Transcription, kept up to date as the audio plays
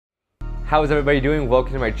How is everybody doing?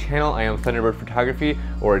 Welcome to my channel. I am Thunderbird Photography,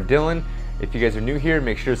 or Dylan. If you guys are new here,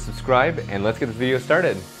 make sure to subscribe and let's get this video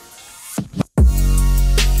started.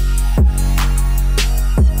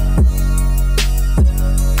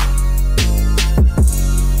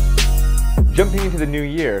 Jumping into the new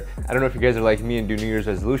year, I don't know if you guys are like me and do New Year's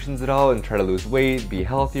resolutions at all and try to lose weight, be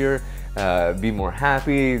healthier, be more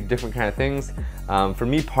happy, different kind of things. For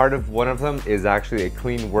me, part of one of them is actually a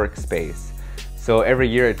clean workspace. So every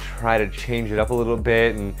year I try to change it up a little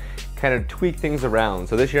bit and kind of tweak things around.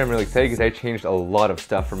 So this year I'm really excited because I changed a lot of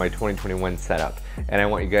stuff for my 2021 setup. And I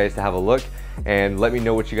want you guys to have a look and let me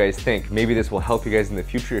know what you guys think. Maybe this will help you guys in the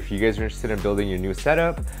future if you guys are interested in building your new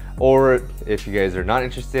setup, or if you guys are not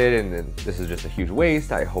interested and this is just a huge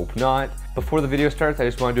waste. I hope not. Before the video starts, I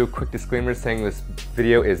just want to do a quick disclaimer saying this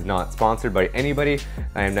video is not sponsored by anybody.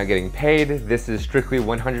 I am not getting paid. This is strictly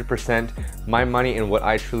 100% my money and what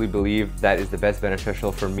I truly believe that is the best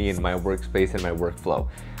beneficial for me in my workspace and my workflow.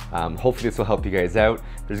 Hopefully this will help you guys out.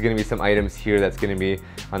 There's going to be some items here that's going to be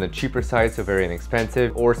on the cheaper side, so very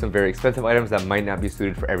inexpensive, or some very expensive items that might not be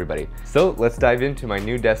suited for everybody. So let's dive into my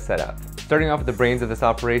new desk setup. Starting off with the brains of this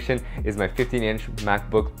operation is my 15-inch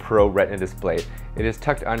MacBook Pro Retina display. It is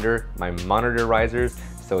tucked under my monitor risers,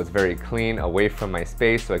 so it's very clean, away from my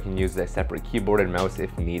space, so I can use a separate keyboard and mouse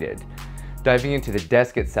if needed. Diving into the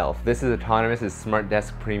desk itself, this is autonomous as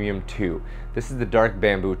SmartDesk Premium 2. This is the dark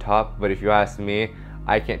bamboo top, but if you ask me,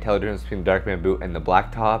 I can't tell the difference between the dark bamboo and the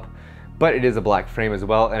black top, but it is a black frame as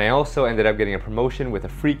well. And I also ended up getting a promotion with a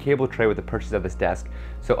free cable tray with the purchase of this desk.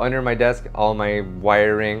 So under my desk, all my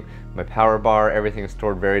wiring, my power bar, everything is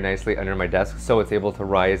stored very nicely under my desk, so it's able to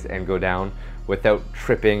rise and go down without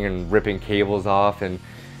tripping and ripping cables off. And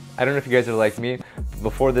I don't know if you guys are like me.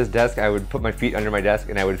 Before this desk, I would put my feet under my desk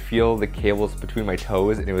and I would feel the cables between my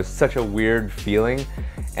toes, and it was such a weird feeling.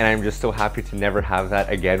 And I'm just so happy to never have that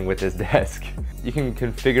again with this desk. You can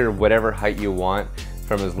configure whatever height you want,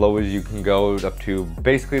 from as low as you can go up to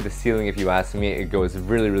basically the ceiling. If you ask me, it goes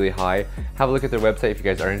really, really high. Have a look at their website if you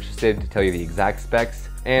guys are interested to tell you the exact specs.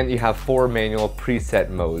 And you have 4 manual preset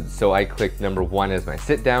modes. So I clicked number 1 as my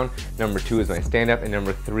sit down, number 2 is my stand up, and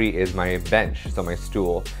number 3 is my bench, so my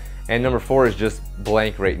stool. And number 4 is just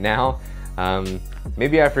blank right now.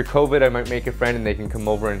 Maybe after COVID I might make a friend and they can come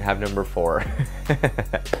over and have number 4.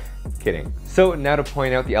 Kidding. So now to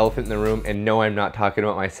point out the elephant in the room, and no, I'm not talking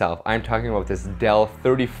about myself. I'm talking about this Dell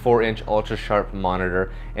 34-inch Ultrasharp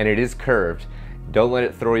monitor, and it is curved. Don't let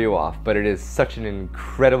it throw you off, but it is such an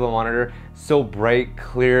incredible monitor. So bright,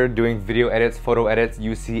 clear, doing video edits, photo edits,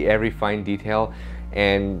 you see every fine detail,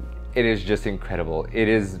 and it is just incredible. It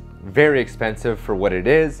is very expensive for what it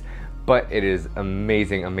is, but it is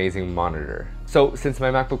amazing, amazing monitor. So since my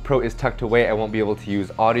MacBook Pro is tucked away, I won't be able to use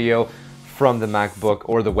audio from the MacBook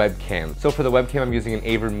or the webcam. So for the webcam, I'm using an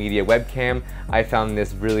AverMedia webcam. I found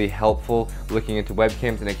this really helpful looking into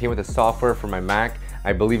webcams, and it came with a software for my Mac.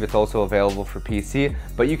 I believe it's also available for PC,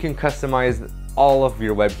 but you can customize all of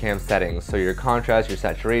your webcam settings. So your contrast, your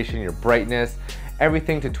saturation, your brightness,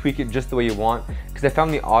 everything to tweak it just the way you want. Because I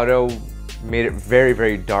found the auto made it very,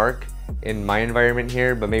 very dark in my environment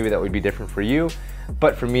here, but maybe that would be different for you.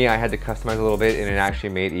 But for me, I had to customize a little bit, and it actually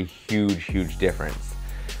made a huge, huge difference.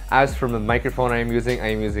 As for the microphone I am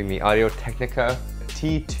using the Audio-Technica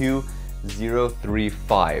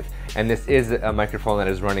AT2035, and this is a microphone that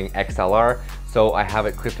is running XLR, so I have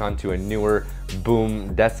it clipped onto a newer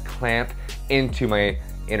boom desk clamp into my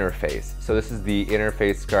interface. So this is the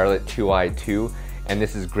interface Scarlett 2i2, and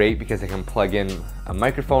this is great because I can plug in a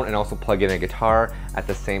microphone and also plug in a guitar at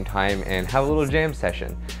the same time and have a little jam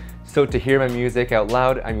session. So to hear my music out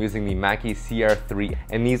loud, I'm using the Mackie CR3,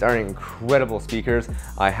 and these are incredible speakers.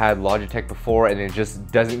 I had Logitech before, and it just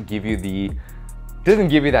doesn't give you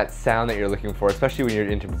that sound that you're looking for, especially when you're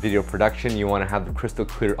into video production. You want to have the crystal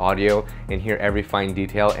clear audio and hear every fine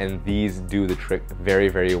detail, and these do the trick very,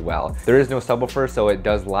 very well. There is no subwoofer, so it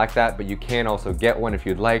does lack that, but you can also get one if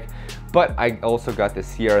you'd like. But I also got the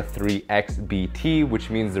CR3XBT, which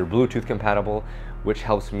means they're Bluetooth compatible, which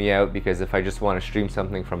helps me out because if I just want to stream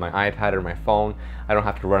something from my iPad or my phone, I don't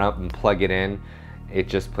have to run up and plug it in. It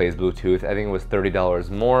just plays Bluetooth. I think it was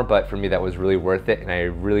 $30 more, but for me that was really worth it, and I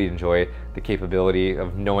really enjoy the capability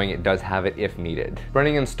of knowing it does have it if needed.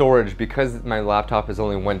 Running in storage, because my laptop is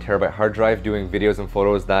only 1 terabyte hard drive, doing videos and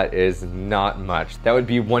photos, that is not much. That would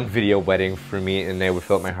be one video wedding for me, and I would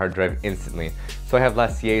fill up my hard drive instantly. So I have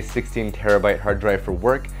Lassier 16 terabyte hard drive for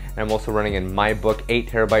work, and I'm also running in MacBook 8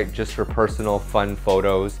 terabyte just for personal fun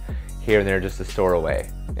photos here and there, just to store away.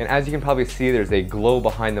 And as you can probably see, there's a glow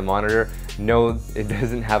behind the monitor. No, it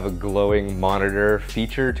doesn't have a glowing monitor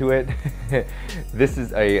feature to it. This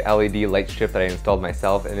is a LED light strip that I installed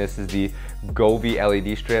myself, and this is the Govee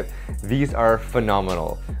LED strip. These are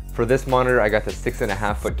phenomenal. For this monitor, I got the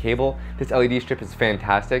 6.5 foot cable. This LED strip is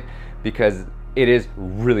fantastic because it is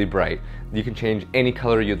really bright. You can change any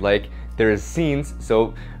color you'd like. There is scenes,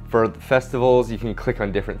 so for festivals, you can click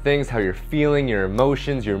on different things, how you're feeling, your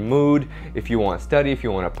emotions, your mood, if you want to study, if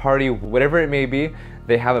you want to party, whatever it may be,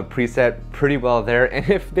 they have a preset pretty well there. And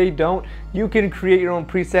if they don't, you can create your own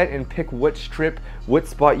preset and pick what strip, what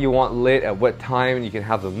spot you want lit at what time, and you can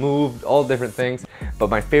have them moved, all different things. But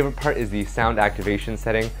my favorite part is the sound activation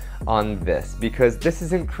setting on this, because this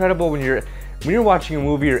is incredible when you're watching a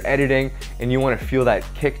movie or editing and you want to feel that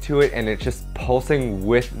kick to it and it's just pulsing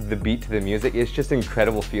with the beat to the music. It's just an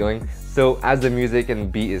incredible feeling. So as the music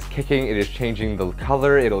and beat is kicking, it is changing the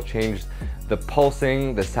color, it'll change the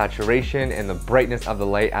pulsing, the saturation, and the brightness of the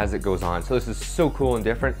light as it goes on. So this is so cool and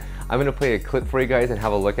different. I'm gonna play a clip for you guys and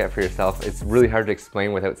have a look at it for yourself. It's really hard to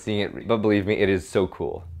explain without seeing it, but believe me, it is so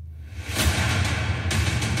cool.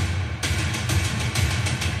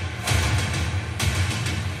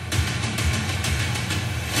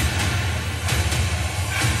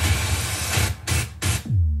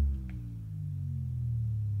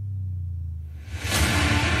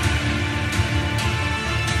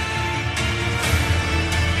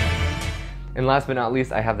 And last but not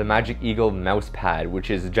least, I have the Magic Eagle mouse pad,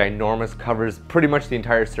 which is ginormous, covers pretty much the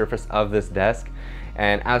entire surface of this desk.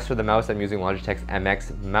 And as for the mouse, I'm using Logitech's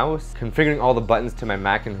MX mouse. Configuring all the buttons to my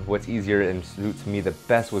Mac and what's easier and suits me the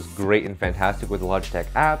best was great and fantastic with the Logitech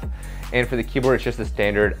app. And for the keyboard, it's just a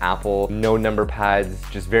standard Apple, no number pads,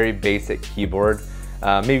 just very basic keyboard.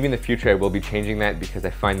 Maybe in the future I will be changing that because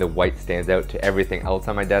I find the white stands out to everything else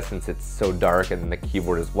on my desk since it's so dark and the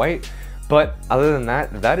keyboard is white. But other than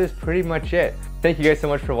that, that is pretty much it. Thank you guys so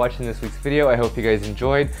much for watching this week's video. I hope you guys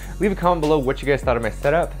enjoyed. Leave a comment below what you guys thought of my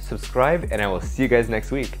setup, subscribe, and I will see you guys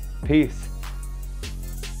next week. Peace.